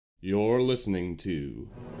You're listening to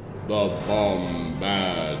the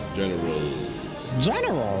Bombad Generals.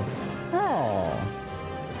 General? Oh.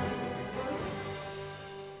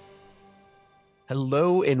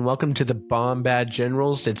 Hello and welcome to the Bombad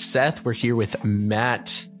Generals. It's Seth. We're here with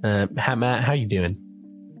Matt. Matt, how you doing?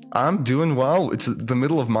 I'm doing well. It's the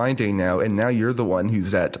middle of my day now, and now you're the one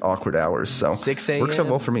who's at awkward hours. So 6 a.m. Works out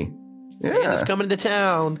well for me. Santa's coming to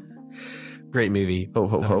town. Great movie. Ho,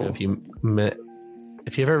 ho, I don't ho. know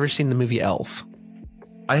if you've ever seen the movie Elf.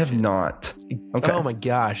 I have not. Okay. Oh my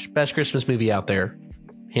gosh. Best Christmas movie out there.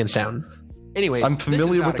 Hands down. Anyways, I'm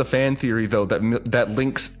familiar with the fan theory, though, that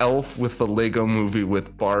links Elf with the Lego movie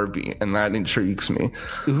with Barbie, and that intrigues me.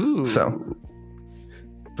 Ooh. So,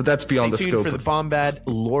 but that's beyond the Stay scope tuned for of the Bombad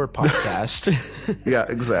Lore podcast. Yeah,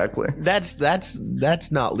 exactly.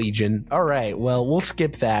 That's not Legion. All right. Well, we'll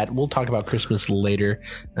skip that. We'll talk about Christmas later.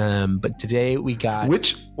 But today we got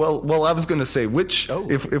Well, I was going to say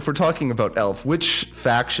if we're talking about Elf, which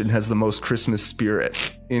faction has the most Christmas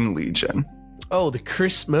spirit in Legion? Oh, the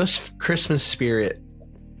most Christmas spirit.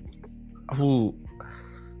 Ooh.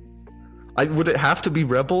 Would it have to be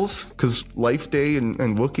Rebels? Because Life Day and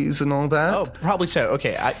Wookiees and all that? Oh, probably so.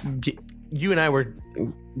 Okay. You and I were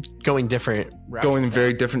going different routes. Going in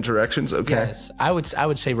very different directions? Okay. Yes. I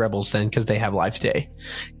would say Rebels then because they have Life Day.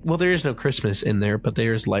 Well, there is no Christmas in there, but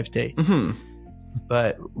there is Life Day. Mm-hmm.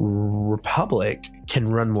 But Republic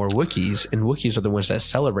can run more Wookiees, and Wookiees are the ones that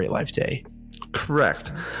celebrate Life Day.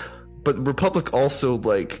 Correct. But Republic also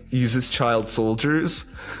uses child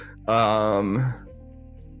soldiers.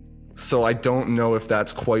 So I don't know if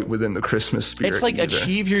that's quite within the Christmas spirit. It's like either.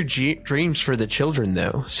 achieve your dreams for the children,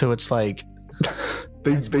 though. So it's like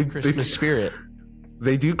Christmas spirit.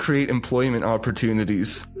 They do create employment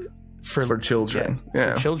opportunities for children.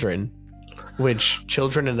 Yeah. For children, which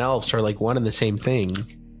children and elves are like one and the same thing.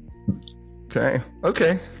 Okay.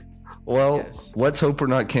 Well, Yes. Let's hope we're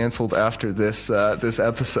not canceled after this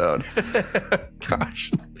episode.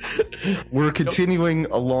 Gosh. We're continuing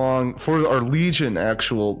along for our Legion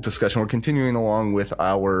actual discussion. We're continuing along with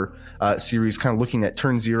our series, kind of looking at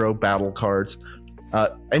turn 0 battle cards,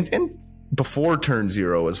 and before turn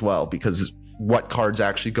 0 as well, because what cards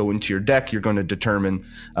actually go into your deck, you're going to determine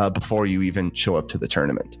before you even show up to the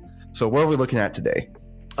tournament. So what are we looking at today?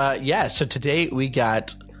 So today we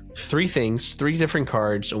got 3 things, 3 different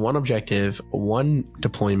cards, 1 objective, 1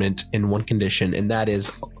 deployment, and 1 condition, and that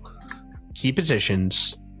is key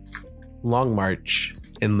positions, long march,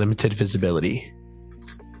 and limited visibility.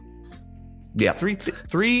 Yeah.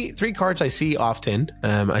 Three cards I see often.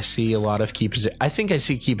 I see a lot of I think I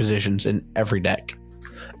see key positions in every deck.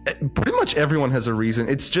 Pretty much everyone has a reason.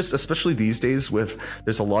 It's just, especially these days,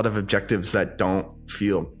 there's a lot of objectives that don't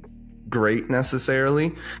feel great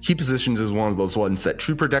necessarily. Key positions is one of those ones that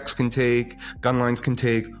trooper decks can take, gun lines can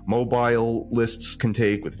take, mobile lists can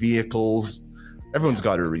take with vehicles. Everyone's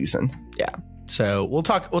got a reason. Yeah. So we'll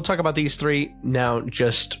talk about these 3 now.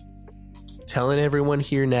 Just telling everyone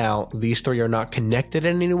here now, these 3 are not connected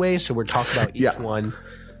in any way. So we're talking about each one.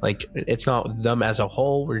 Like, it's not them as a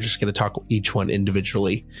whole. We're just going to talk each one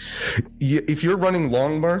individually. If you're running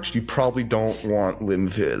Long March, you probably don't want Lim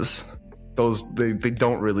Viz. Those they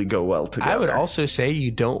don't really go well together. I would also say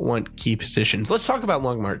you don't want key positions. Let's talk about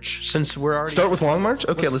Long March since we're already start with Long March.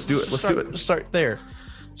 Okay, let's do it. Let's start there.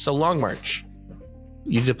 So Long March,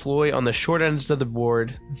 you deploy on the short ends of the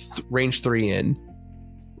board, range 3 in.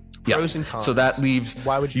 Pros and cons. So that leaves.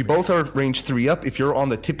 Why would you both are range 3 up. If you're on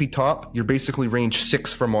the tippy top, you're basically range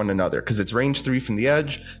 6 from one another because it's range 3 from the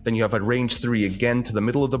edge. Then you have a range 3 again to the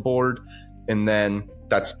middle of the board, and then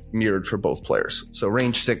that's mirrored for both players. So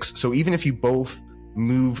range 6. So even if you both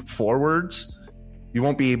move forwards, you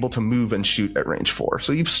won't be able to move and shoot at range 4.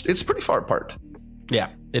 So it's pretty far apart. Yeah,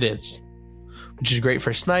 it is. Which is great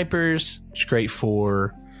for snipers. It's great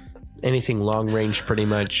for anything long range, pretty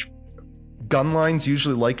much. Gun lines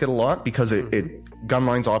usually like it a lot because gun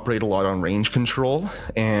lines operate a lot on range control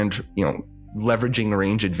and leveraging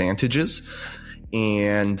range advantages.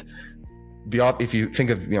 And if you think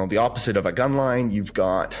of the opposite of a gun line, you've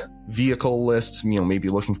got vehicle lists, maybe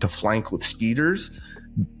looking to flank with speeders.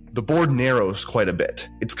 The board narrows quite a bit.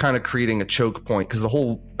 It's kind of creating a choke point because the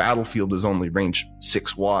whole battlefield is only range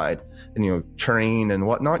 6 wide, and terrain and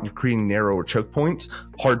whatnot, you're creating narrower choke points,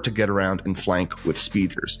 hard to get around and flank with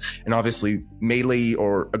speeders. And obviously melee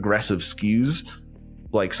or aggressive skews,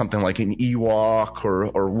 like something like an Ewok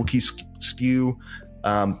or Wookiee skew,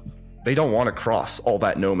 they don't want to cross all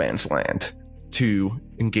that no man's land to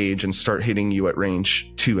engage and start hitting you at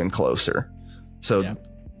range 2 and closer. So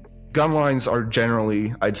gun lines are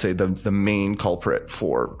generally, I'd say, the main culprit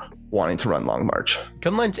for wanting to run Long March.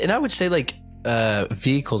 Gun lines, and I would say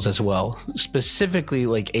vehicles as well, specifically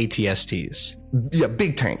like ATSTs. Yeah,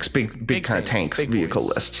 big tanks, big kind of tanks, vehicle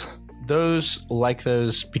lists. Those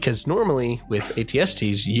because normally with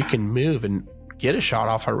ATSTs you can move and get a shot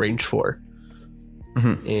off at range 4.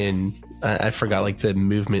 Mm-hmm. And I forgot like the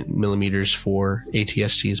movement millimeters for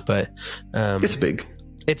ATSTs, but it's big.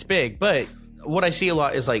 It's big, but what I see a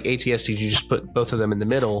lot is like ATSTs. You just put both of them in the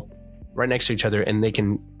middle, right next to each other, and they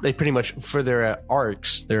pretty much for their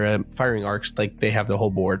arcs, their firing arcs, like they have the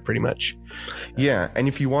whole board pretty much. Yeah, and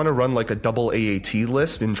if you want to run like a double AAT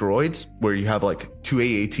list in droids, where you have like 2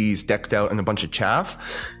 AATs decked out and a bunch of chaff,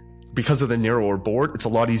 because of the narrower board, it's a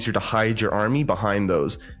lot easier to hide your army behind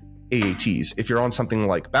those AATs. If you're on something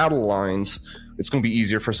like battle lines, it's going to be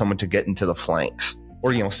easier for someone to get into the flanks.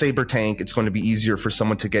 Or, saber tank, it's going to be easier for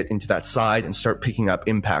someone to get into that side and start picking up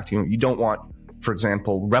impact. You don't want, for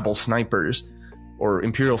example, rebel snipers or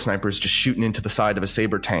imperial snipers just shooting into the side of a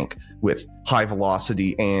saber tank with high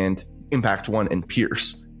velocity and impact 1 and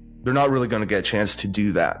pierce. They're not really going to get a chance to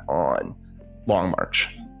do that on Long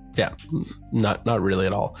March. Yeah, not really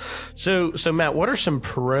at all. So Matt, what are some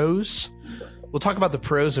pros? We'll talk about the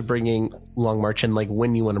pros of bringing Long March and like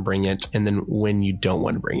when you want to bring it and then when you don't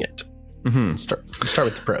want to bring it. Mm-hmm. Start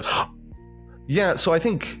with the pros. Yeah, so I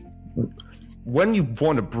think when you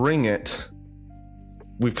want to bring it,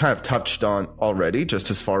 we've kind of touched on already,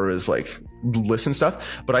 just as far as like list and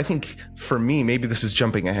stuff. But I think for me, maybe this is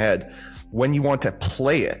jumping ahead. When you want to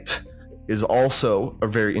play it is also a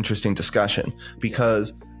very interesting discussion,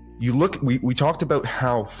 because we talked about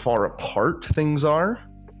how far apart things are,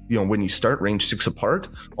 when you start range 6 apart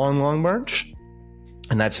on Long March.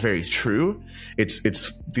 And that's very true. It's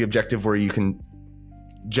the objective where you can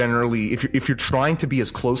generally, if you're trying to be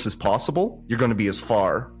as close as possible, you're going to be as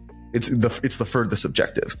far. It's the furthest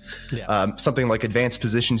objective. Yeah. Something like advanced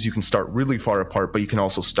positions, you can start really far apart, but you can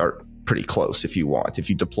also start pretty close if you want, if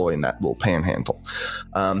you deploy in that little panhandle.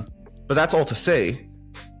 But that's all to say,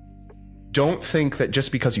 don't think that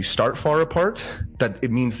just because you start far apart, that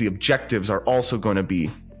it means the objectives are also going to be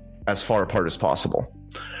as far apart as possible,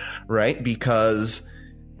 right? Because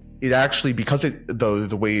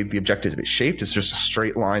the way the objective is shaped is just a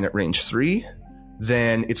straight line at range 3,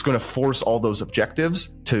 then it's going to force all those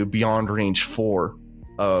objectives to beyond range 4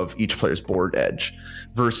 of each player's board edge.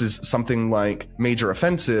 Versus something like major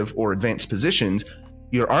offensive or advanced positions,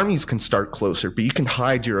 your armies can start closer, but you can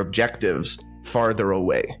hide your objectives farther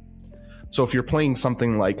away. So if you're playing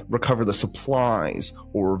something like Recover the Supplies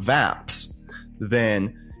or VAPs,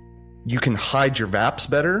 then you can hide your VAPs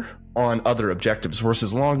better on other objectives.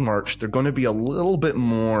 Versus Long March, they're going to be a little bit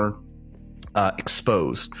more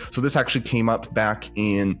exposed. So this actually came up back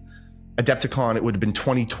in Adepticon. It would have been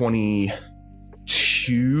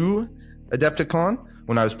 2022 Adepticon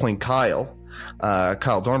when I was playing Kyle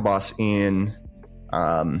Dornbos in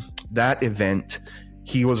that event.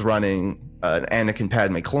 He was running an Anakin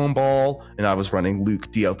Padme clone ball, and I was running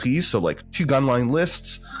Luke DLTs, so like 2 gunline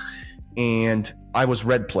lists, and I was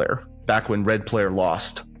red player back when red player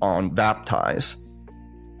lost on VAP ties.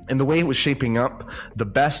 And the way it was shaping up, the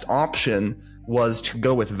best option was to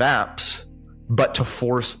go with VAPs, but to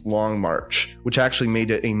force Long March, which actually made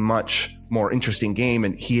it a much more interesting game.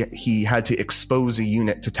 And he had to expose a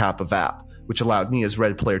unit to tap a VAP, which allowed me as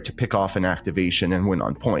red player to pick off an activation and win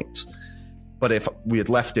on points. But if we had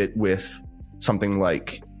left it with something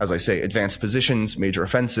like, as I say, advanced positions, major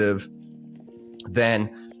offensive,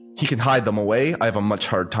 then he can hide them away. I have a much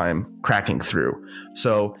hard time cracking through.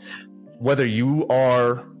 So whether you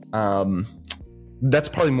are, that's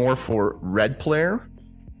probably more for red player.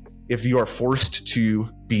 If you are forced to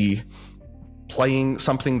be playing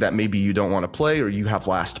something that maybe you don't want to play, or you have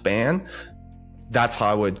last ban, that's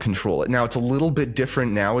how I would control it. Now, it's a little bit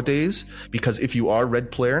different nowadays, because if you are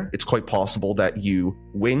red player, it's quite possible that you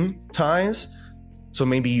win ties. So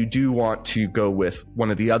maybe you do want to go with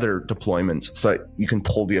one of the other deployments so that you can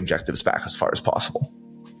pull the objectives back as far as possible.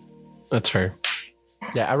 That's fair.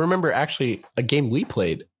 Yeah, I remember actually a game we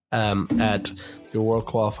played at the World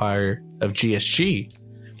Qualifier of GSG,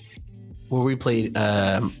 where we played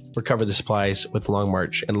Recover the Supplies with Long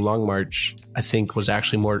March. And Long March, I think, was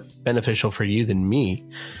actually more beneficial for you than me,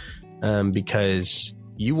 because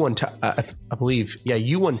you won. I believe, yeah,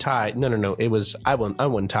 you won tie. No, it was I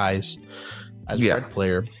won ties as a red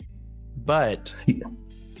player, but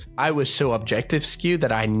I was so objective skewed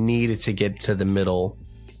that I needed to get to the middle.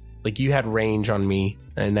 Like, you had range on me,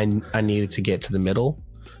 and then I needed to get to the middle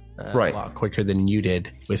a lot quicker than you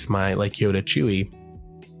did with my like Yoda Chewie.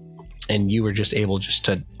 And you were just able just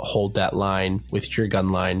to hold that line with your gun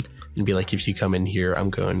line and be like, if you come in here,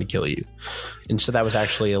 I'm going to kill you. And so that was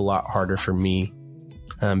actually a lot harder for me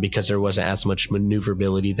because there wasn't as much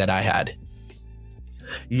maneuverability that I had.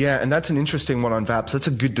 Yeah, and that's an interesting one on VAPS. That's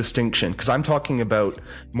a good distinction because I'm talking about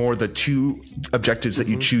more the two objectives that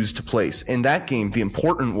you choose to place. In that game, the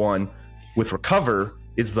important one with Recover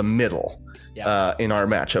is the middle. In our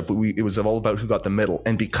matchup. It was all about who got the middle.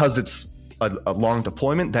 And because it's a long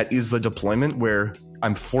deployment, that is the deployment where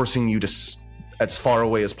I'm forcing you to as far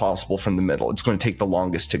away as possible from the middle. It's going to take the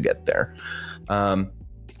longest to get there.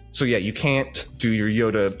 So yeah, you can't do your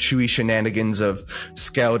Yoda Chewie shenanigans of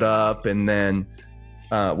scout up and then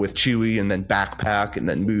with Chewie and then backpack and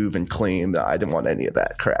then move and claim. I didn't want any of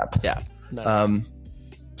that crap. Yeah.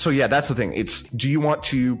 So yeah, that's the thing. It's, do you want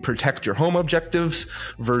to protect your home objectives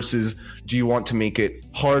versus do you want to make it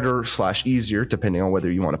harder / easier, depending on whether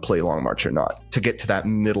you want to play Long March or not, to get to that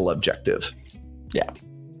middle objective? Yeah.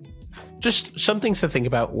 Just some things to think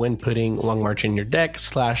about when putting Long March in your deck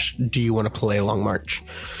 / do you want to play Long March?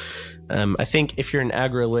 I think if you're an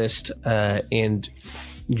aggro list and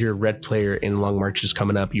your red player in Long March is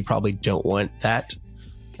coming up, you probably don't want that.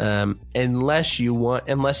 Unless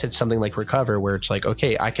it's something like Recover where it's like,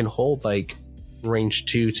 okay, I can hold like range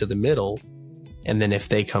 2 to the middle, and then if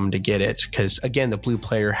they come to get it, because again, the blue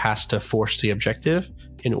player has to force the objective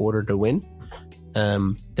in order to win,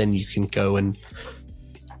 then you can go and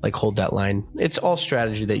like hold that line. It's all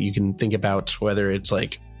strategy that you can think about, whether it's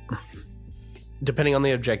like, depending on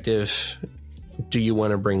the objective, do you want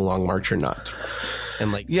to bring Long March or not?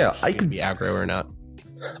 And like, yeah, I could be aggro or not.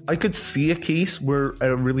 I could see a case where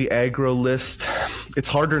a really aggro list, it's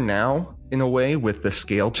harder now in a way with the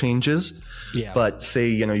scale changes. Yeah. But say,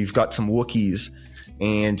 you've got some Wookiees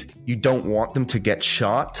and you don't want them to get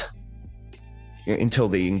shot until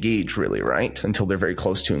they engage, really, right? Until they're very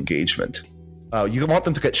close to engagement. You want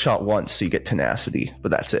them to get shot once so you get tenacity,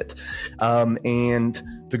 but that's it. And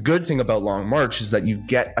the good thing about Long March is that you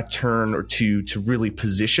get a turn or two to really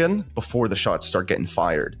position before the shots start getting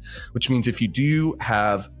fired, which means if you do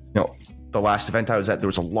have, the last event I was at, there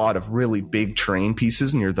was a lot of really big terrain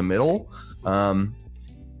pieces near the middle.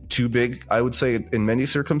 Too big, I would say, in many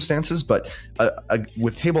circumstances. But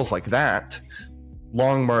with tables like that,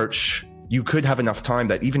 Long March, you could have enough time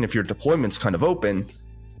that even if your deployment's kind of open,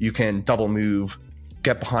 you can double move,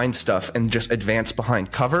 get behind stuff, and just advance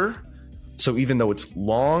behind cover. So even though it's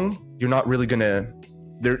long, you're not really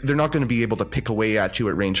they're not going to be able to pick away at you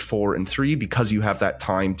at range 4 and 3 because you have that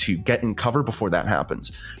time to get in cover before that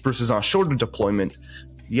happens. Versus on a shorter deployment,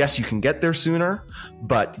 yes, you can get there sooner,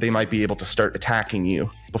 but they might be able to start attacking you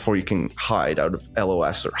before you can hide out of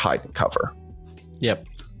LOS or hide in cover. Yep.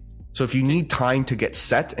 So if you need time to get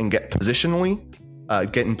set and get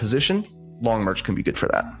get in position, Long March can be good for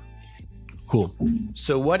that. Cool.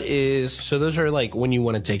 So those are like when you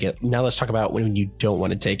want to take it. Now let's talk about when you don't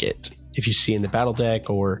want to take it. If you see in the battle deck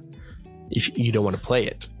or if you don't want to play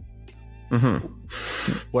it. Mm-hmm.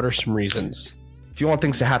 What are some reasons? If you want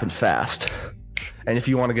things to happen fast and if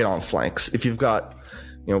you want to get on flanks, if you've got,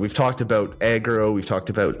 we've talked about aggro, we've talked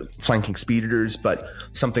about flanking speeders, but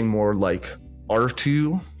something more like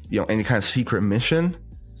R2, any kind of secret mission,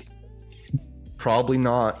 probably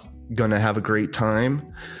not gonna have a great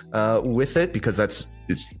time with it because it's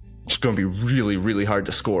going to be really, really hard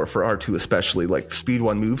to score for R2, especially like speed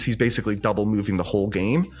 1 moves. He's basically double moving the whole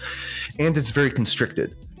game, and it's very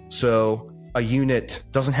constricted. So a unit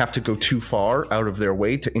doesn't have to go too far out of their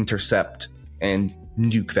way to intercept and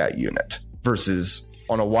nuke that unit. Versus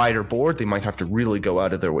on a wider board, they might have to really go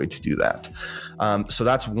out of their way to do that. So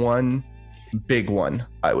that's one big one,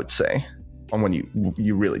 I would say, on when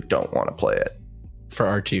you really don't want to play it. For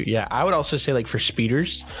R2, yeah. I would also say like for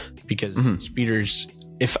speeders, because speeders,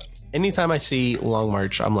 if anytime I see Long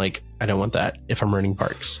March, I'm like, I don't want that if I'm running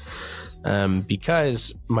Barks.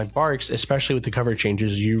 Because my Barks, especially with the cover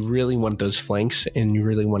changes, you really want those flanks and you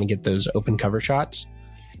really want to get those open cover shots.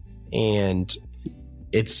 And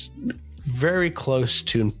it's very close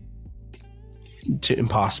to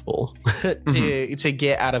impossible to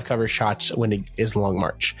get out of cover shots when it is Long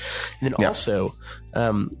March. And then also,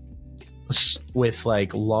 with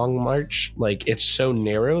like Long March, like it's so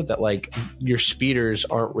narrow that like your speeders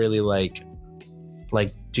aren't really like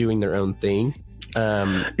doing their own thing.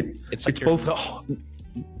 It's both.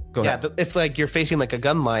 Go ahead. It's like you're facing like a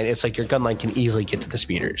gun line. It's like your gun line can easily get to the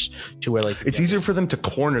speeders to where like it's easier for them to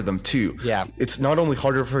corner them too. Yeah, it's not only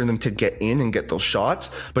harder for them to get in and get those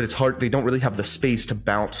shots, but it's hard. They don't really have the space to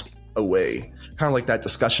bounce away. Kind of like that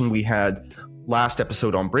discussion we had last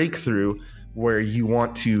episode on Breakthrough, where you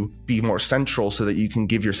want to be more central so that you can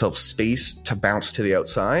give yourself space to bounce to the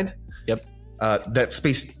outside. Yep. That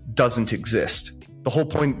space doesn't exist. The whole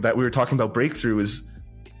point that we were talking about Breakthrough is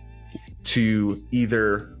to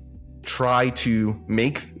either try to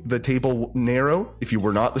make the table narrow if you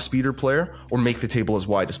were not the speeder player, or make the table as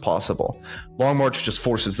wide as possible. Long March just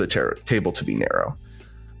forces the table to be narrow.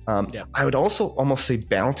 I would also almost say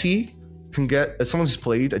Bounty can get, as someone who's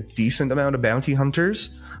played a decent amount of Bounty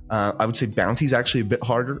Hunters, I would say Bounty is actually a bit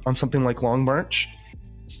harder on something like Long March,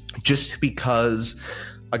 just because,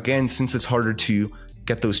 again, since it's harder to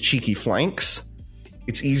get those cheeky flanks,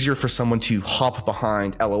 it's easier for someone to hop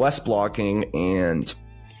behind LOS blocking, and,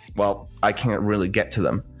 well, I can't really get to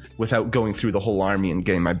them without going through the whole army and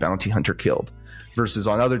getting my Bounty Hunter killed. Versus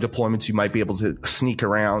on other deployments, you might be able to sneak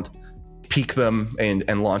around, peek them,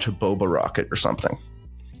 and launch a Boba rocket or something.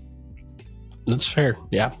 That's fair.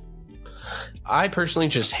 Yeah. I personally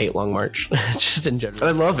just hate Long March, just in general.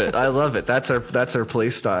 I love it. That's our play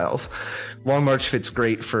styles. Long March fits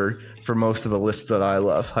great for most of the lists that I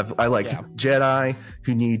love. I like Jedi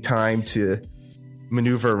who need time to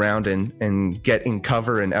maneuver around and get in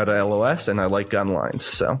cover and out of LOS, and I like gun lines,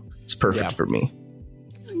 so it's perfect for me.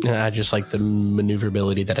 And I just like the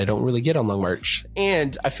maneuverability that I don't really get on Long March.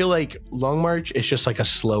 And I feel like Long March is just like a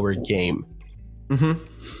slower game. Mm-hmm.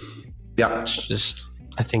 Yeah. It's just,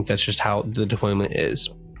 I think that's just how the deployment is.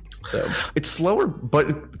 So it's slower,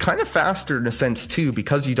 but kind of faster in a sense too,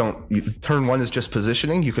 because turn one is just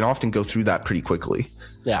positioning. You can often go through that pretty quickly.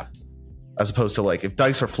 Yeah. As opposed to, like, if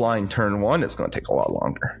dice are flying turn one, it's going to take a lot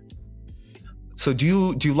longer. So do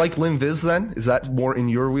you like Lim Viz then? Is that more in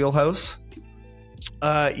your wheelhouse?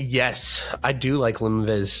 Yes, I do like Lim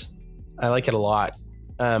Viz. I like it a lot.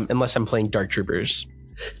 Unless I'm playing Dark Troopers.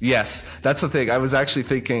 Yes, that's the thing. I was actually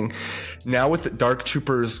thinking, now with the Dark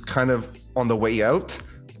Troopers kind of on the way out,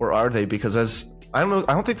 or are they? Because I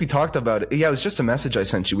don't think we talked about it. Yeah, it was just a message I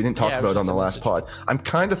sent you. We didn't talk about it on the last pod. I'm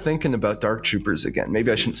kind of thinking about Dark Troopers again.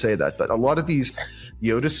 Maybe I shouldn't say that, but a lot of these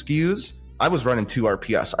Yoda skews, I was running 2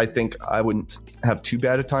 RPS. I think I wouldn't have too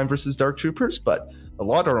bad a time versus Dark Troopers, but a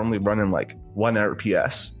lot are only running like 1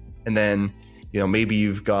 RPS. And then, maybe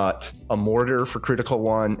you've got a mortar for critical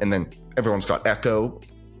 1, and then everyone's got Echo.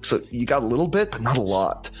 So you got a little bit, but not a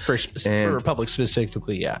lot. For Republic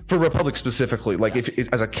specifically, yeah. For Republic specifically, like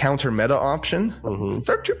if as a counter meta option,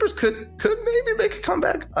 Dark Troopers could maybe make a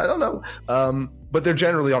comeback. I don't know. But they're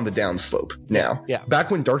generally on the downslope now. Yeah. Back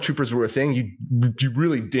when Dark Troopers were a thing, you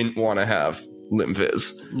really didn't want to have Lim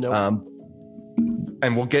Viz. No.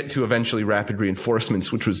 And we'll get to eventually rapid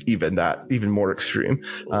reinforcements, which was even more extreme.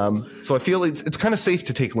 So I feel it's kind of safe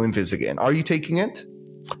to take Lim Viz again. Are you taking it?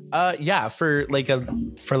 Yeah, for my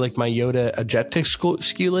Yoda objective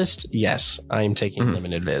skew list, yes, I'm taking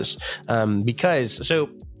limited viz. Because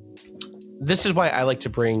this is why I like to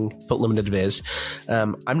put limited viz.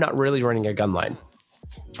 I'm not really running a gun line.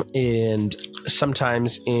 And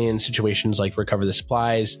sometimes in situations like recover the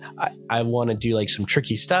supplies, I want to do like some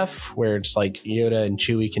tricky stuff where it's like Yoda and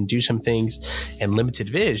Chewie can do some things, and limited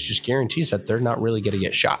viz just guarantees that they're not really going to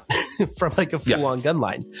get shot from like a full-on gun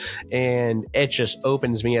line. And it just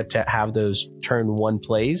opens me up to have those turn 1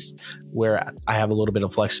 plays where I have a little bit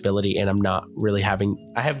of flexibility, and I'm not really I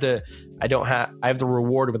have the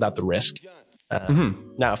reward without the risk.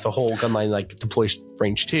 Now, if the whole gun line like deploys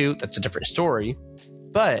range 2, that's a different story.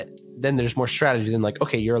 But then there's more strategy than like,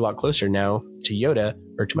 okay, you're a lot closer now to Yoda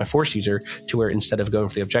or to my Force user, to where instead of going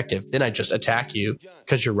for the objective, then I just attack you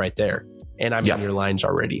because you're right there and I'm in your lines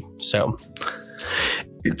already. So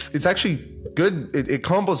it's actually good. It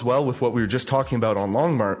combos well with what we were just talking about on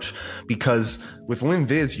Long March, because with Lim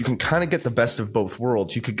Viz, you can kind of get the best of both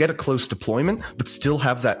worlds. You could get a close deployment, but still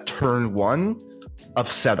have that turn 1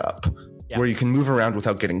 of setup where you can move around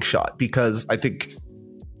without getting shot. Because I think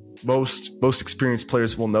most experienced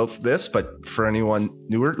players will know this, but for anyone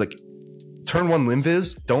newer, like turn 1 Lim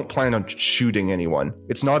Viz, don't plan on shooting anyone.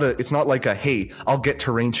 It's not like a, hey, I'll get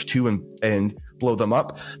to range 2 and blow them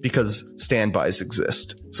up, because standbys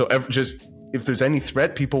exist. So if there's any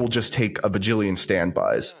threat, people will just take a bajillion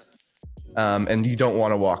standbys. And you don't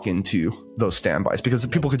want to walk into those standbys, because the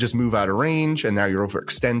people could just move out of range and now you're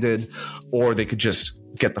overextended, or they could just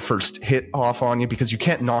get the first hit off on you, because you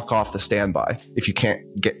can't knock off the standby if you can't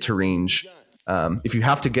get to range. If you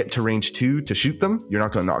have to get to range 2 to shoot them, you're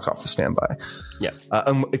not going to knock off the standby. Yeah.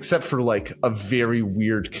 Except for like a very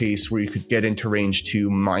weird case where you could get into range 2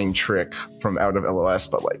 mind trick from out of LOS,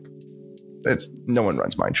 but like no one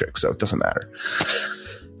runs mind trick, so it doesn't matter.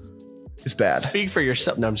 It's bad. Speak for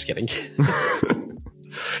yourself. No, I'm just kidding.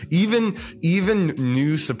 Even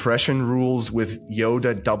new suppression rules with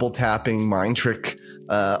Yoda double tapping mind trick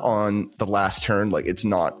on the last turn, like, it's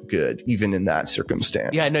not good even in that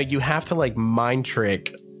circumstance. Yeah, no, you have to like mind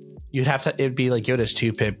trick. It'd be like Yoda's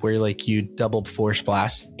 2-pip where like you double force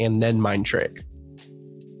blast and then mind trick.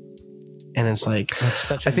 and it's like that's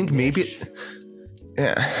such. I think maybe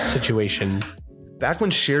situation. Back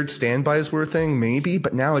when shared standbys were a thing, maybe,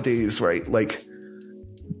 but nowadays, right? Like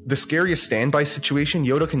the scariest standby situation,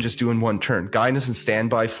 Yoda can just do in one turn. Guidance and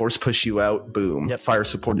standby, force push you out, boom, fire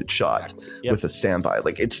supported shot with a standby.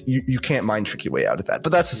 Like it's you can't mind trick your way out of that.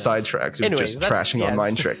 But that's a sidetrack. Anyways, just trashing on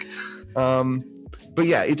mind trick. But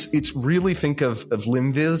yeah, it's really think of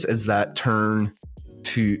Limviz as that turn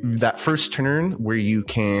to that first turn where you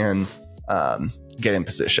can get in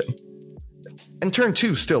position. And turn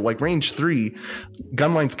 2 still, like range 3,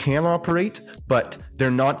 gunlines can operate, but they're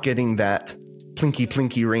not getting that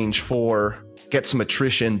plinky range 4, get some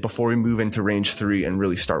attrition before we move into range 3 and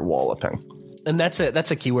really start walloping. And that's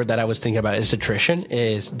a keyword that I was thinking about is attrition,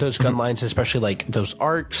 is those gun lines, especially like those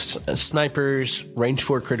arcs, snipers, range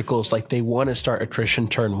 4 criticals, like they want to start attrition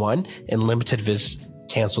turn 1, and limited vis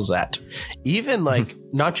cancels that. Even like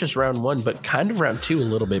not just round 1, but kind of round 2 a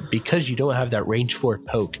little bit, because you don't have that range 4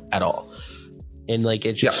 poke at all. And like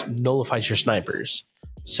it just nullifies your snipers.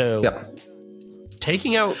 So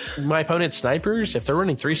taking out my opponent's snipers, if they're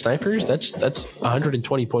running 3 snipers, that's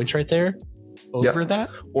 120 points right there. Over that,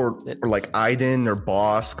 or like Iden or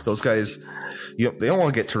Bosk, those guys, they don't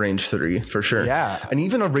want to get to range 3 for sure. Yeah, and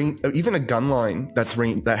even a gun line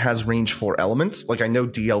that has range 4 elements. Like I know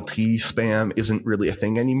DLT spam isn't really a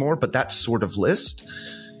thing anymore, but that sort of list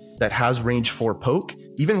that has range 4 poke,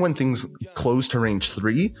 even when things close to range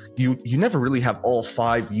 3, you never really have all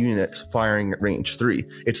 5 units firing at range 3.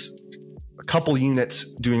 It's a couple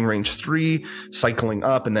units doing range 3, cycling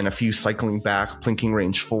up, and then a few cycling back, plinking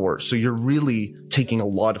range 4. So you're really taking a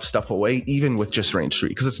lot of stuff away, even with just range 3,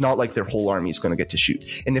 because it's not like their whole army is going to get to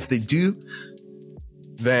shoot. And if they do,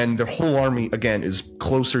 then their whole army, again, is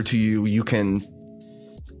closer to you. You can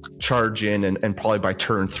charge in, and probably by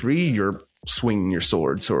turn 3, you're swinging your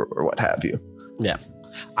swords or what have you. Yeah.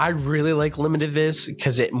 I really like limited vis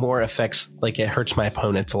because it more affects, like it hurts my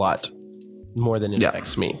opponents a lot more than it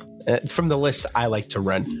affects me. From the list I like to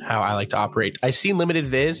run, how I like to operate, I see limited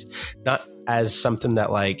vis not as something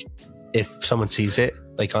that like if someone sees it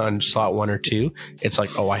like on slot 1 or 2, it's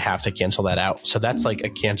like, oh, I have to cancel that out. So that's like a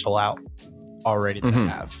cancel out already that I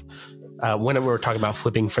have. When we were talking about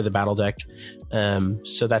flipping for the battle deck,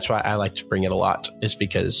 so that's why I like to bring it a lot, is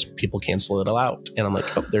because people cancel it out, and I'm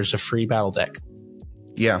like, oh, there's a free battle deck.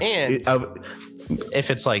 Yeah, and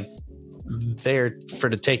if it's like there for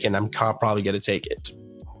the taking, I'm probably going to take it.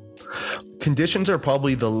 Conditions are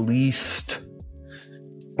probably the least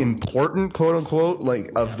important, quote unquote,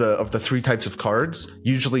 like of the 3 types of cards.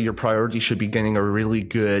 Usually your priority should be getting a really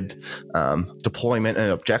good deployment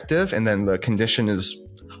and objective, and then the condition is,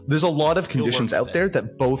 there's a lot of conditions out there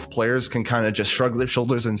that both players can kind of just shrug their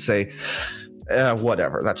shoulders and say,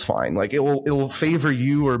 whatever, that's fine. Like it will favor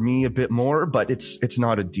you or me a bit more, but it's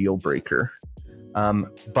not a deal breaker.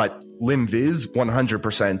 But Limviz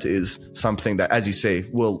 100% is something that, as you say,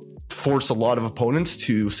 will force a lot of opponents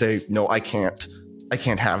to say, no, I can't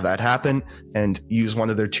have that happen, and use one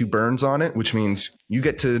of their 2 burns on it, which means you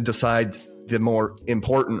get to decide the more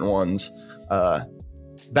important ones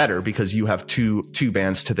better, because you have two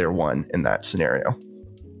bans to their 1 in that scenario.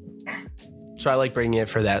 So I like bringing it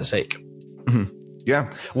for that sake.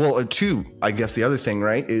 Yeah. Well, 2, I guess the other thing,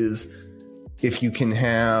 right, is if you can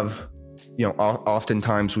have,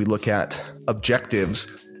 oftentimes we look at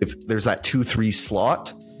objectives, if there's that 2-3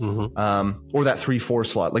 slot, or that 3-4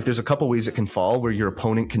 slot, like there's a couple ways it can fall where your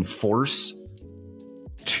opponent can force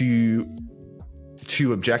 2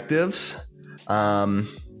 objectives.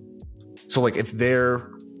 So like if they're,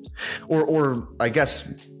 or I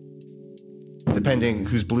guess depending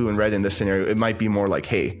who's blue and red in this scenario, it might be more like,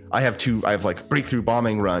 hey, I have like breakthrough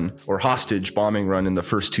bombing run or hostage bombing run in the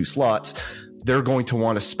first 2 slots. They're going to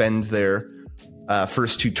want to spend their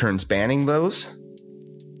first 2 turns banning those.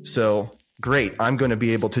 So great, I'm going to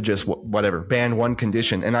be able to just ban 1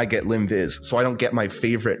 condition, and I get Limviz. So I don't get my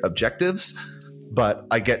favorite objectives, but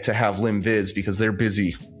I get to have Limviz because they're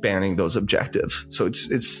busy banning those objectives. So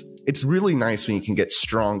it's really nice when you can get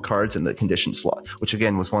strong cards in the condition slot, which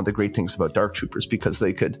again was one of the great things about Dark Troopers, because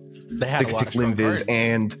they could take Limviz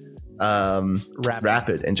and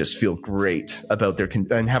Rapid and just feel great about their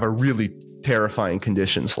and have a really terrifying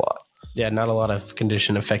condition slot. Yeah, not a lot of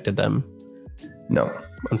condition affected them. No,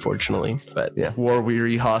 unfortunately, but yeah, War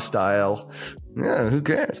Weary, Hostile. Yeah, who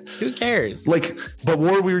cares? Who cares? Like, but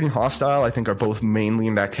War Weary and Hostile, I think, are both mainly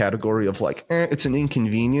in that category of like, it's an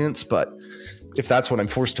inconvenience, but if that's what I'm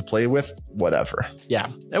forced to play with, whatever. Yeah,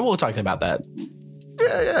 and we'll talk about that.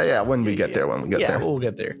 Yeah. When we get there, Yeah, we'll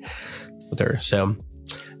get there. So,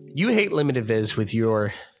 you hate limited vis with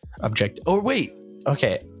your objective. Oh, wait.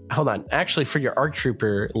 Okay, hold on. Actually, for your ARC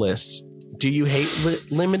Trooper lists, Do you hate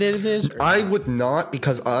limited viz? I would not,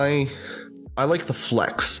 because I like the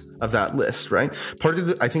flex of that list, right?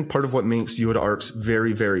 I think part of what makes Yoda arcs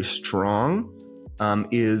very, very strong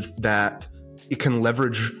is that it can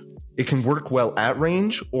work well at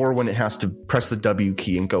range or when it has to press the W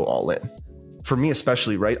key and go all in. For me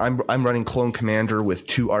especially, right? I'm running Clone Commander with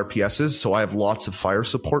 2 RPSs, so I have lots of fire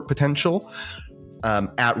support potential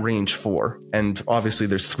at range 4. And obviously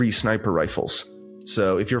there's 3 sniper rifles.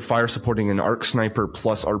 So if you're fire supporting an arc sniper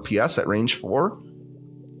plus RPS at range 4,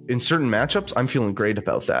 in certain matchups, I'm feeling great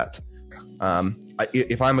about that.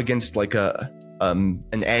 If I'm against like an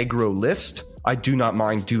aggro list, I do not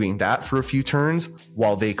mind doing that for a few turns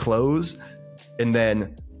while they close, and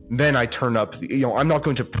then I turn up. I'm not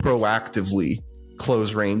going to proactively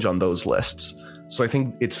close range on those lists. So I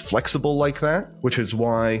think it's flexible like that, which is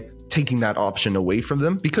why taking that option away from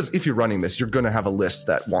them, because if you're running this, you're going to have a list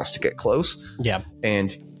that wants to get close. Yeah,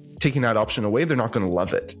 and taking that option away, they're not going to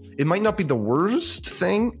love it. It might not be the worst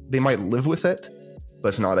thing. They might live with it, but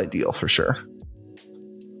it's not ideal for sure.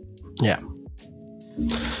 Yeah.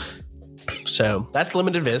 So that's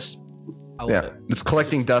limited viz. It's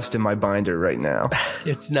collecting dust in my binder right now.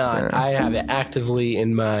 It's not. Yeah. I have it actively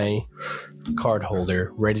in my card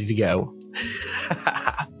holder, ready to go.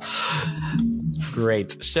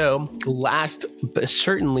 Great. So last, but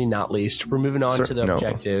certainly not least, we're moving on to the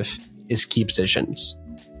objective is key positions.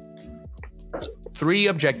 3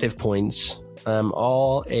 objective points,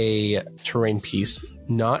 all a terrain piece,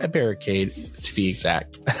 not a barricade to be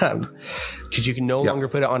exact, because you can no longer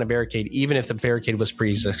put it on a barricade, even if the barricade was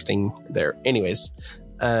pre-existing there. Anyways,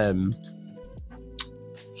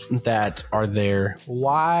 that are there.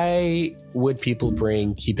 Why would people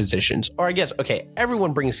bring key positions? Or I guess, okay,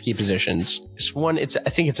 everyone brings key positions. I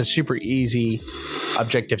think it's a super easy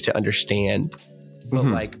objective to understand, but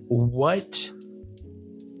like, what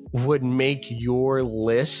would make your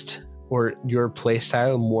list or your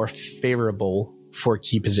playstyle more favorable for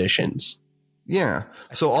key positions? Yeah.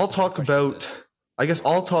 So I'll talk about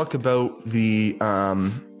the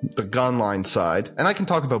gun line side, and I can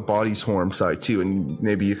talk about body swarm side too, and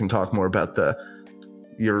maybe you can talk more about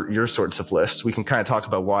your sorts of lists. We can kind of talk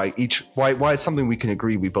about why it's something we can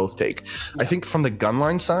agree we both take. I think from the gun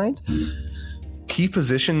line side, key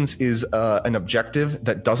positions is an objective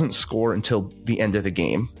that doesn't score until the end of the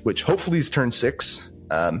game, which hopefully is turn 6.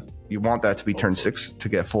 You want that to be turn 6 to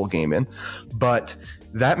get full game in. But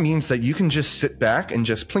that means that you can just sit back and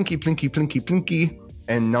just plinky, plinky, plinky, plinky,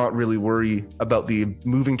 and not really worry about the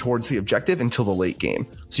moving towards the objective until the late game.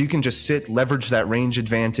 So you can just sit, leverage that range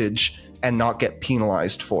advantage, and not get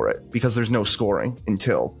penalized for it because there's no scoring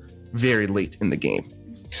until very late in the game.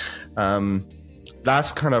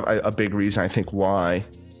 That's kind of a big reason I think why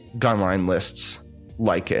gunline lists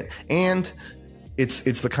like it. And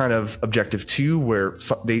it's the kind of objective too where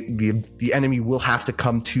the enemy will have to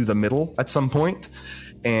come to the middle at some point.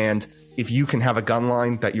 And if you can have a gun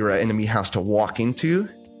line that your enemy has to walk into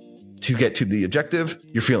to get to the objective,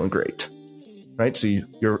 you're feeling great, right? So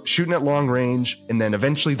you're shooting at long range, and then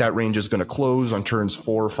eventually that range is going to close on turns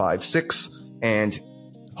 4, 5, 6, and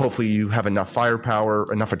hopefully you have enough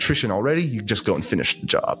firepower, enough attrition already, you just go and finish the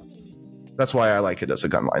job. That's why I like it as a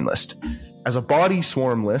gunline list. As a body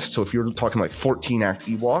swarm list, so if you're talking like 14-act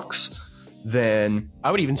Ewoks, then I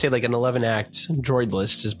would even say like an 11-act droid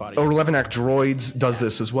list is body. Or 11-act droids does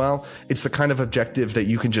this as well. It's the kind of objective that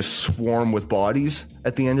you can just swarm with bodies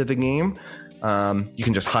at the end of the game. You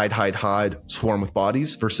can just hide, swarm with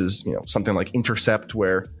bodies versus, something like intercept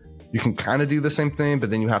where you can kind of do the same thing, but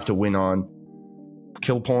then you have to win on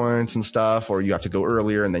kill points and stuff, or you have to go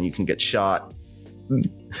earlier and then you can get shot.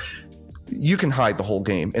 You can hide the whole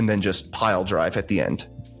game and then just pile drive at the end.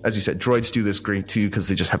 As you said, droids do this great too because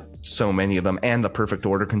they just have so many of them and the perfect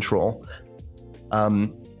order control.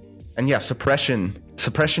 And yeah, suppression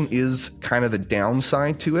is kind of the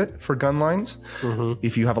downside to it for gun lines.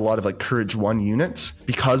 If you have a lot of like Courage 1 units,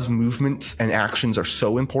 because movements and actions are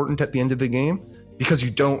so important at the end of the game, because you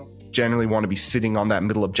don't generally want to be sitting on that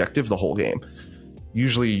middle objective the whole game.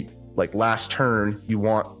 Usually, like last turn, you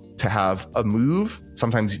want to have a move.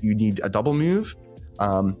 Sometimes you need a double move.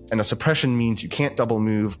 And a suppression means you can't double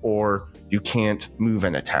move or you can't move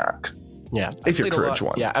and attack. Yeah. If you're Courage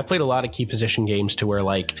 1. Yeah, I've played a lot of key position games to where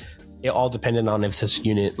like it all depended on if this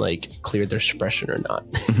unit like cleared their suppression or not.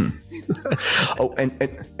 Oh,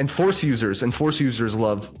 and force users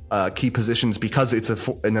love key positions because it's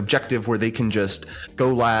an objective where they can just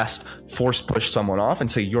go last, force push someone off and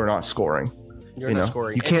say you're not scoring. You're not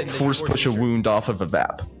scoring. You can't force push a wound off of a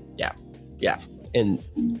VAP. Yeah. And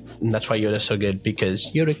that's why Yoda's so good,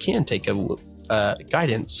 because Yoda can take a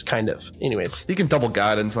guidance, kind of. Anyways, you can double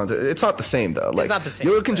guidance onto it. It's not the same though. Like, it's not the same.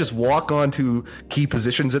 Yoda can just walk onto key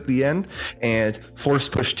positions at the end and force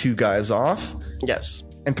push 2 guys off. Yes,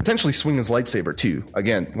 and potentially swing his lightsaber too.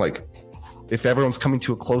 Again, like if everyone's coming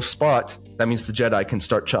to a close spot, that means the Jedi can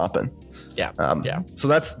start chopping. Yeah, yeah. So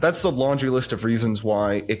that's the laundry list of reasons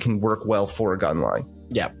why it can work well for a gun line.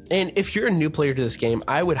 Yeah, and if you're a new player to this game,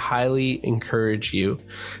 I would highly encourage you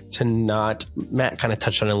to not. Matt kind of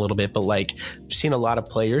touched on it a little bit, but like I've seen a lot of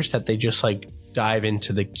players that they just like dive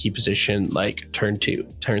into the key position like turn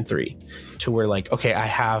 2, turn 3, to where like, okay, I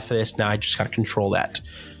have this now, I just got to control that.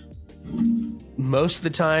 Most of the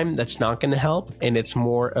time, that's not going to help, and it's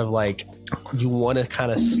more of like you want to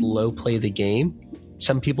kind of slow play the game.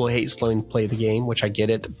 Some people hate slowing play the game, which I get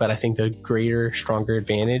it, but I think the greater, stronger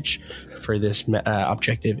advantage for this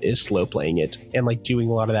objective is slow playing it and like doing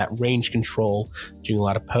a lot of that range control, doing a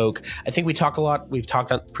lot of poke. I think we've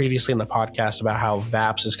talked previously in the podcast about how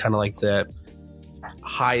VAPS is kind of like the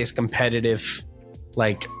highest competitive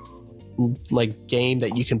like game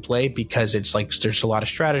that you can play because it's like there's a lot of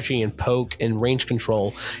strategy and poke and range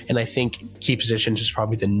control, and I think key positions is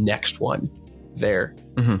probably the next one there.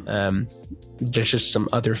 There's just some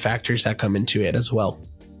other factors that come into it as well.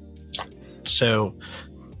 So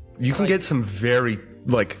you can get some very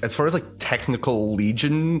like as far as like technical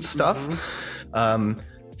Legion stuff.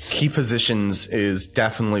 Key positions is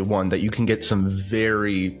definitely one that you can get some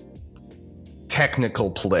very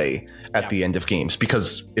technical play at the end of games,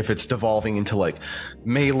 because if it's devolving into like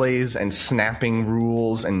melees and snapping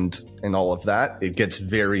rules and all of that, it gets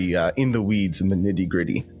very in the weeds, in the nitty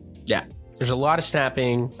gritty. Yeah, there's a lot of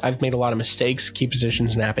snapping. I've made a lot of mistakes key position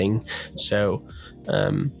snapping, so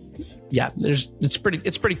it's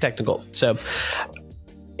pretty technical. So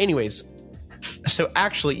anyways, so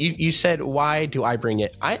actually you said, why do I bring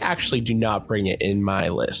it? I actually do not bring it in my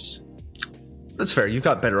list. That's fair. You've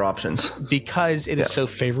got better options. Because it is so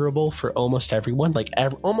favorable for almost everyone. Like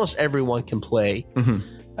almost everyone can play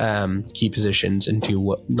key positions and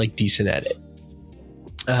do decent at it.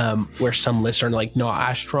 Where some lists are like not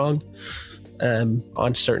as strong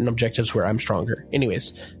on certain objectives where I'm stronger.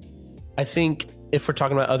 Anyways, I think if we're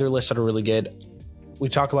talking about other lists that are really good, we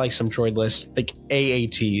talk like some droid lists, like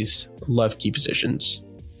AATs love key positions,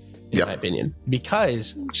 in my opinion,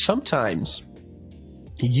 because sometimes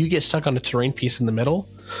you get stuck on a terrain piece in the middle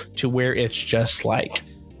to where it's just like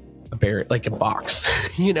like a box,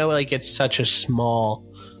 like it's such a small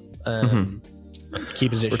key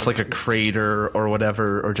position. It's like a crater or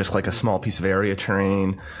whatever, or just like a small piece of area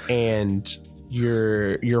terrain, and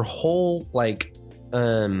your whole like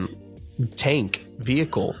tank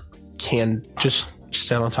vehicle can just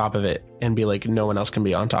sit on top of it and be like, no one else can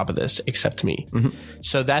be on top of this except me.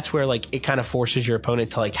 So that's where like it kind of forces your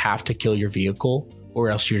opponent to like have to kill your vehicle, or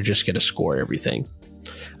else you're just going to score everything.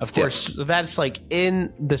 Of course, that's like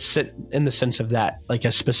in the sense of that, like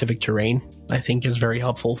a specific terrain, I think is very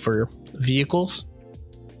helpful for vehicles.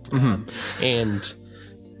 And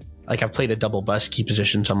like I've played a double bus key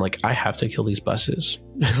position, so I'm like, I have to kill these buses.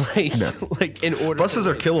 Like in order. Buses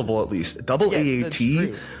are killable at least. Double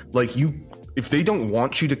AAT, like if they don't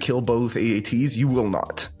want you to kill both AATs, you will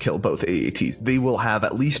not kill both AATs. They will have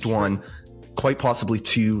at least one, quite possibly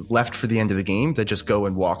 2 left for the end of the game that just go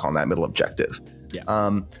and walk on that middle objective.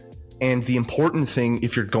 And the important thing,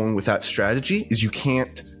 if you're going with that strategy, is you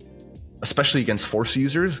can't, especially against force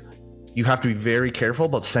users, you have to be very careful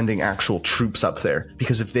about sending actual troops up there,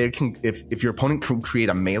 because if your opponent can create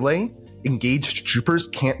a melee, engaged troopers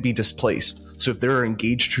can't be displaced. So if there are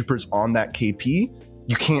engaged troopers on that KP,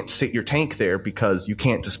 you can't sit your tank there because you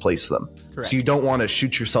can't displace them. Correct. So you don't want to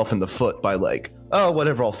shoot yourself in the foot by like, oh,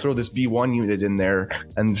 whatever, I'll throw this B1 unit in there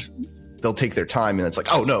and they'll take their time. And it's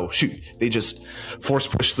like, oh no, shoot, they just force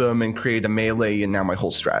push them and create a melee, and now my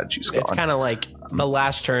whole strategy's gone. It's kind of like the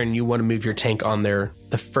last turn, you want to move your tank on there,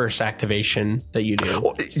 the first activation that you do.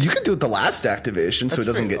 Well, you can do it the last activation so it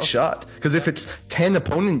doesn't get shot. Because if it's 10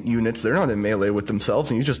 opponent units, they're not in melee with themselves,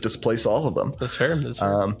 and you just displace all of them. That's fair.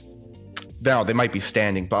 Now, they might be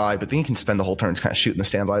standing by, but then you can spend the whole turn kind of shooting the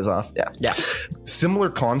standbys off. Yeah. Similar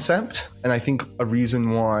concept, and I think a reason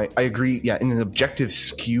why I agree, in an objective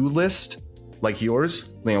skew list like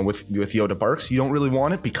yours, with Yoda Barks, you don't really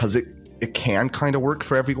want it because it can kind of work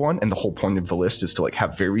for everyone, and the whole point of the list is to like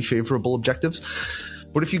have very favorable objectives.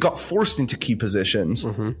 But if you got forced into key positions,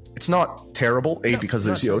 it's not terrible, because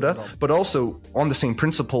there's Yoda, but also on the same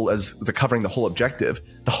principle as the covering the whole objective,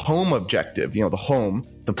 the home objective,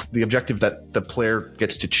 the objective that the player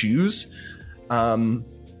gets to choose,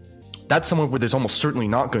 that's somewhere where there's almost certainly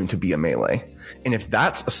not going to be a melee. And if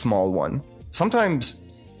that's a small one, sometimes,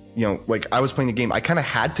 like I was playing a game, I kind of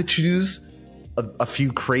had to choose a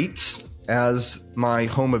few crates as my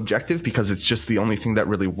home objective because it's just the only thing that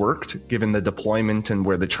really worked given the deployment and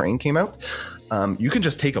where the train came out. You can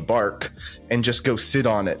just take a bark and just go sit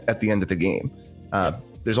on it at the end of the game.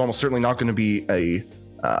 There's almost certainly not going to be a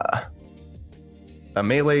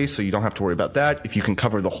melee, so you don't have to worry about that. If you can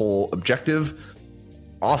cover the whole objective,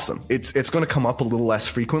 awesome. It's going to come up a little less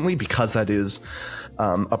frequently because that is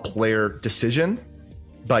a player decision,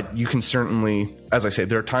 but you can certainly, as I say,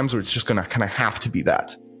 there are times where it's just going to kind of have to be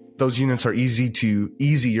that. Those units are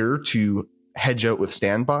easier to hedge out with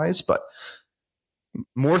standbys, but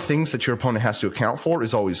more things that your opponent has to account for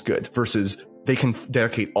is always good versus they can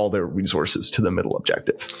dedicate all their resources to the middle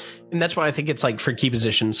objective. And that's why I think it's like for key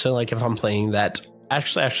positions. So like if I'm playing that,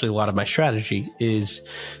 actually a lot of my strategy is,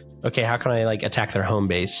 okay, how can I like attack their home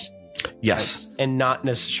base? Yes. And not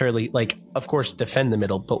necessarily like, of course, defend the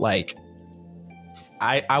middle, but like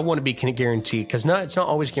I want to be guaranteed, because it's not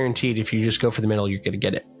always guaranteed. If you just go for the middle, you're going to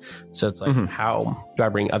get it. So it's like, how do I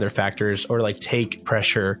bring other factors or like take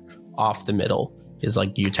pressure off the middle is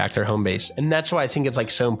like you attack their home base. And that's why I think it's like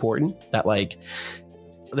so important that like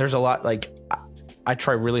there's a lot like I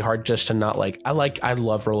try really hard just to not like I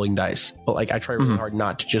love rolling dice, but like I try really hard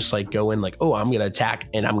not to just like go in like, oh, I'm gonna attack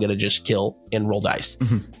and I'm gonna just kill and roll dice.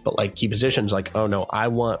 But like key positions, like, oh no, I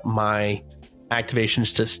want my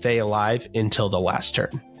activations to stay alive until the last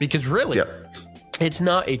turn, because really it's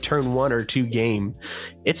not a turn 1 or 2 game,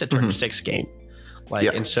 it's a turn 6 game. Like,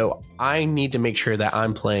 and so I need to make sure that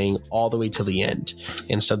I'm playing all the way to the end.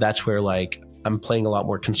 And so that's where like I'm playing a lot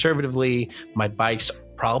more conservatively. My bikes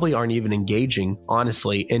probably aren't even engaging,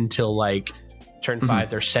 honestly, until like turn 5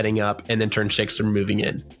 they're setting up, and then turn 6 they're moving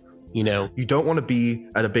in. You know, you don't want to be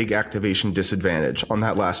at a big activation disadvantage on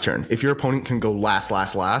that last turn. If your opponent can go last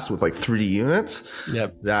with like 3 units,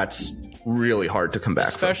 that's really hard to come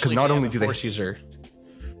back from. Because not only do they force user.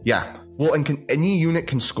 Yeah. Well, and any unit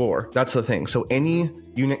can score. That's the thing. So any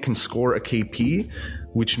unit can score a KP,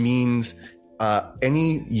 which means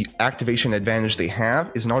any activation advantage they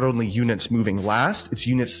have is not only units moving last, it's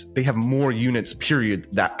units, they have more units, period,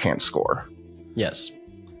 that can't score. Yes.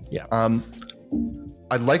 Yeah.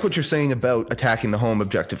 I like what you're saying about attacking the home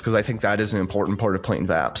objective, because I think that is an important part of playing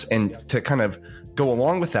VAPS. And to kind of go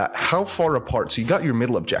along with that, how far apart? So you got your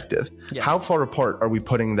middle objective. Yes. How far apart are we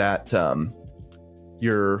putting that,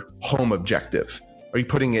 your home objective? Are you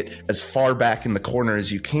putting it as far back in the corner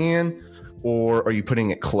as you can, or are you putting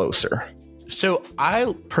it closer? So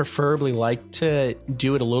I preferably like to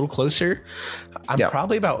do it a little closer. I'm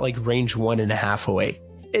probably about like range 1.5 away.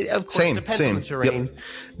 It, of course, depends on the terrain.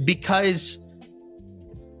 Because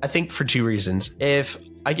I think for 2 reasons. If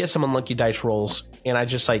I get some unlucky dice rolls and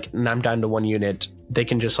and I'm down to 1 unit, they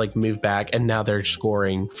can just like move back and now they're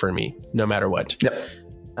scoring for me no matter what.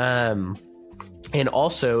 And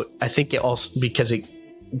also I think it also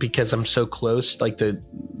because I'm so close, like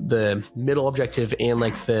the middle objective and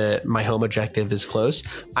like my home objective is close,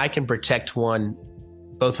 I can protect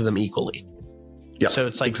both of them equally. Yeah, so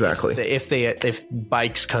it's like exactly if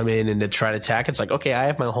bikes come in and to try to attack, it's like, okay, I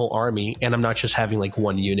have my whole army and I'm not just having like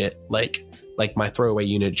 1 unit, like my throwaway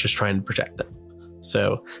unit just trying to protect them.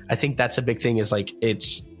 So I think that's a big thing, is like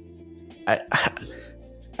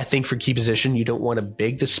I think for key position, you don't want a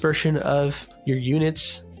big dispersion of your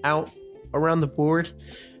units out around the board.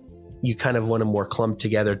 You kind of want them more clumped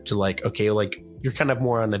together to like, okay, like you're kind of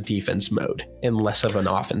more on a defense mode and less of an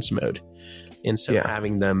offense mode. And so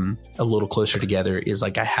having them a little closer together is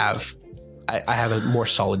like I have a more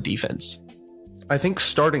solid defense. I think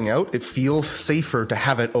starting out, it feels safer to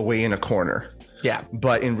have it away in a corner. Yeah.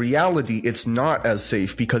 But in reality, it's not as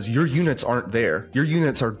safe because your units aren't there. Your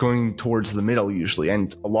units are going towards the middle usually,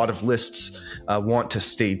 and a lot of lists want to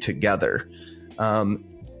stay together.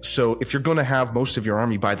 So if you're going to have most of your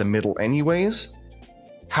army by the middle anyways,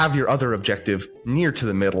 have your other objective near to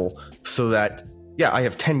the middle so that, I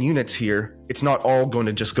have 10 units here. It's not all going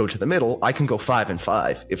to just go to the middle. I can go 5 and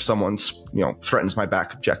 5 if someone's, threatens my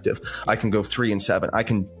back objective. I can go 3 and 7. I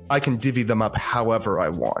can divvy them up however I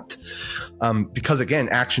want. Because again,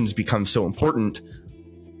 actions become so important.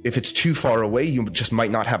 If it's too far away, you just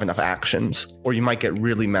might not have enough actions, or you might get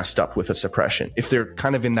really messed up with a suppression. If they're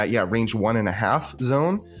kind of in that, range 1.5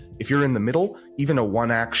 zone, if you're in the middle, even a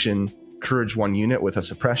 1 action courage 1 unit with a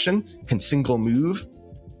suppression can single move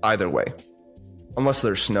either way. Unless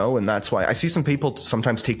there's snow, and that's why I see some people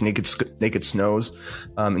sometimes take naked snows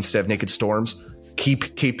instead of naked storms.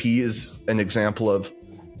 KP is an example of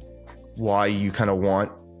why you kind of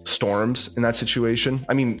want storms in that situation.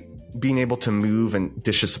 I mean, being able to move and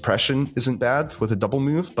dish a suppression isn't bad with a double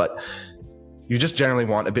move, but you just generally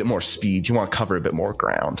want a bit more speed. You want to cover a bit more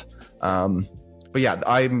ground. But yeah,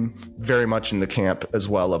 I'm very much in the camp as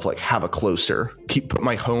well of like have a closer, put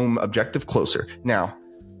my home objective closer. Now,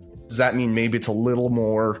 does that mean maybe it's a little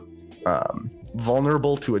more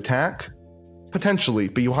vulnerable to attack? Potentially,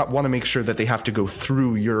 but you want to make sure that they have to go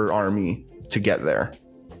through your army to get there.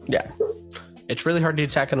 Yeah. It's really hard to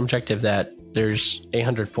attack an objective that there's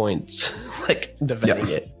 800 points like defending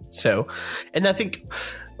it. So, and I think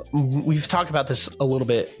we've talked about this a little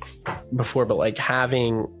bit before, but like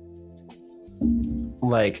having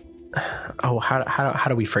like, oh, how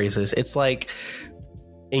do we phrase this? It's like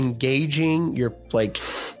engaging your like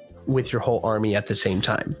with your whole army at the same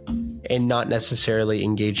time, and not necessarily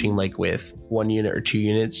engaging like with 1 unit or 2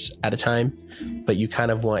 units at a time, but you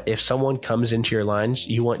kind of want, if someone comes into your lines,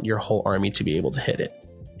 you want your whole army to be able to hit it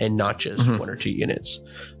and not just 1 or 2 units.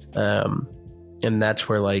 And that's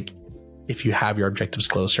where like, if you have your objectives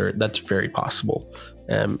closer, that's very possible.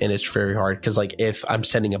 And it's very hard because like if I'm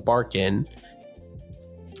sending a bark in,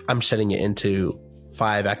 I'm setting it into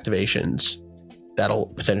 5 activations that'll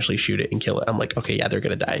potentially shoot it and kill it. I'm like, okay, yeah, they're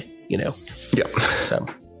gonna die, you know. Yeah. So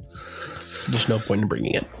there's no point in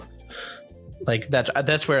bringing it. Like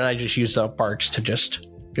that's where I just use the barks to just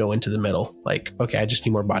go into the middle. Like, okay, I just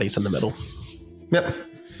need more bodies in the middle. Yep.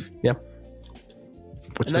 Yep.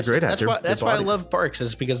 Which they're great at. That's why I love barks,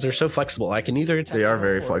 is because they're so flexible. I can either attack. They are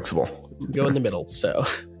very flexible. Go in the middle. So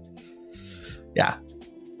yeah.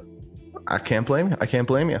 I can't blame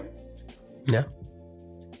you. Yeah.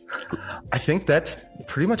 I think that's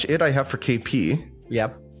pretty much it I have for KP.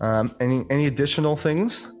 Yep. Any additional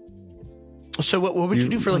things? So what would you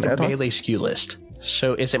do for like a melee skew list?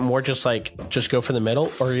 So is it more just like just go for the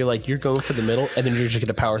middle, or you're going for the middle and then you're just going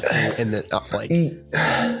to power through and then like?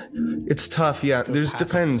 It's tough. Yeah,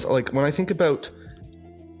 depends. Like when I think about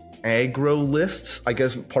aggro lists, I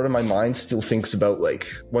guess part of my mind still thinks about like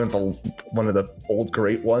one of the old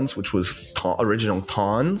great ones, which was original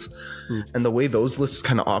Tawns, and the way those lists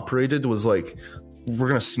kind of operated was like, we're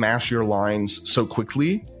gonna smash your lines so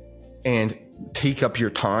quickly and take up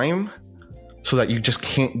your time so that you just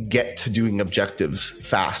can't get to doing objectives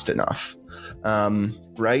fast enough,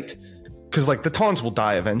 right? Because like the Tawns will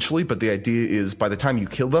die eventually, but the idea is by the time you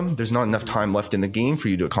kill them, there's not enough time left in the game for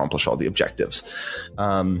you to accomplish all the objectives.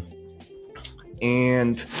 And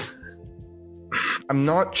I'm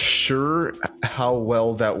not sure how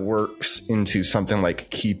well that works into something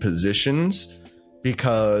like key positions,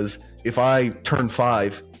 because if I turn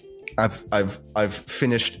 5, I've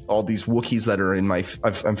finished all these Wookiees that are in my.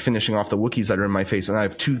 I'm finishing off the Wookiees that are in my face, and I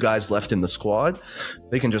have 2 guys left in the squad.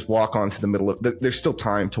 They can just walk onto the middle. There's still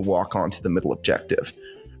time to walk onto the middle objective,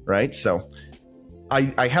 right? So,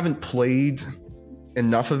 I haven't played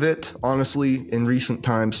enough of it, honestly, in recent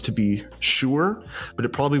times to be sure, but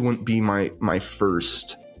it probably wouldn't be my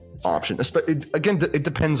first option. Again, it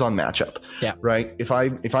depends on matchup. Yeah. Right. If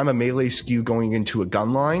I'm a melee skew going into a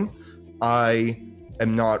gun line, I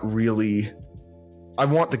am not really. I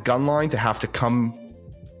want the gun line to have to come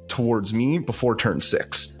towards me before turn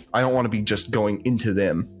 6. I don't want to be just going into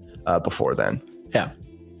them before then. Yeah,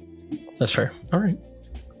 that's fair. All right.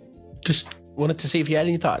 Just wanted to see if you had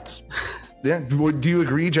any thoughts. Yeah. Do you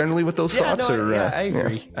agree generally with those thoughts? I agree.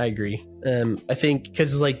 Yeah. I agree. I think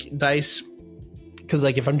because like dice, because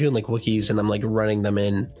like if I'm doing like Wookiees and I'm like running them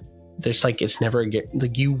in, there's like it's never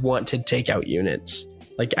like you want to take out units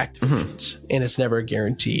like activations, and it's never a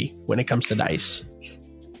guarantee when it comes to dice.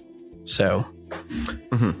 So,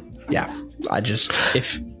 yeah,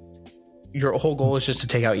 if your whole goal is just to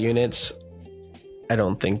take out units, I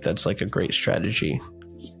don't think that's like a great strategy.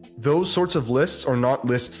 Those sorts of lists are not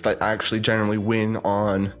lists that actually generally win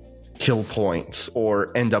on kill points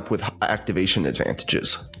or end up with activation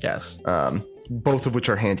advantages. Yes. Both of which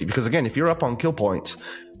are handy because, again, if you're up on kill points,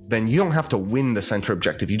 then you don't have to win the center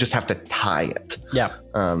objective. You just have to tie it. Yeah.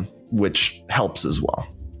 Which helps as well.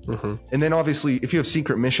 And then obviously, if you have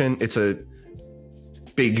secret mission, it's a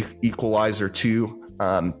big equalizer too.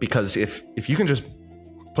 Because if you can just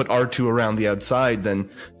put R2 around the outside, then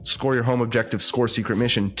score your home objective, score secret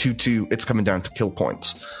mission, 2-2, it's coming down to kill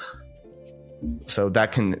points. So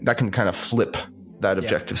that can kind of flip that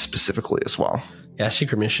objective specifically as well. Yeah,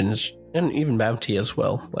 secret missions and even bounty as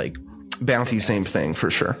well. Like bounty, same thing for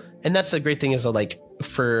sure. And that's the great thing is that like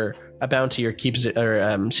for a bounty or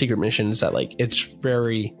secret missions that like it's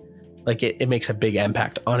very like it makes a big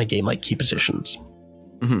impact on a game like key positions.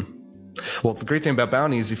 Well, the great thing about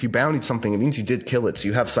bounty is if you bountied something, it means you did kill it, so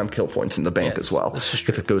you have some kill points in the bank as well. If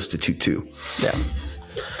it goes to 2-2. Yeah.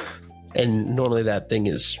 And normally that thing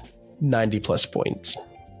is 90 plus points.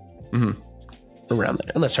 Around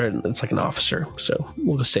there. Unless it's like an officer. So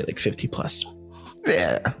we'll just say like 50 plus.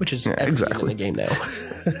 Yeah. Which is exactly in the game now.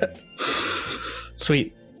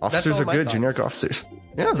 Sweet. Officers are good, generic officers.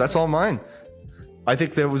 Yeah, that's all mine. I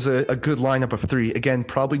think there was a good lineup of 3. Again,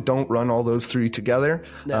 probably don't run all those 3 together.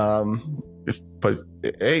 No. But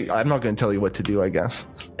hey, I'm not going to tell you what to do, I guess.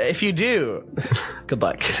 If you do, good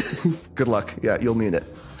luck. Good luck. Yeah, you'll need it.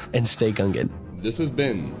 And stay Gungan. This has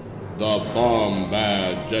been the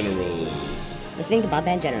Bombad Generals. Listening to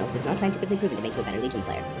Bombad Generals is not scientifically proven to make you a better Legion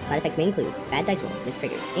player. Side effects may include bad dice rolls, missed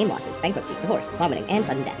triggers, aim losses, bankruptcy, divorce, vomiting, and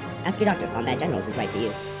sudden death. Ask your doctor if Bombad Generals is right for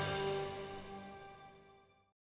you.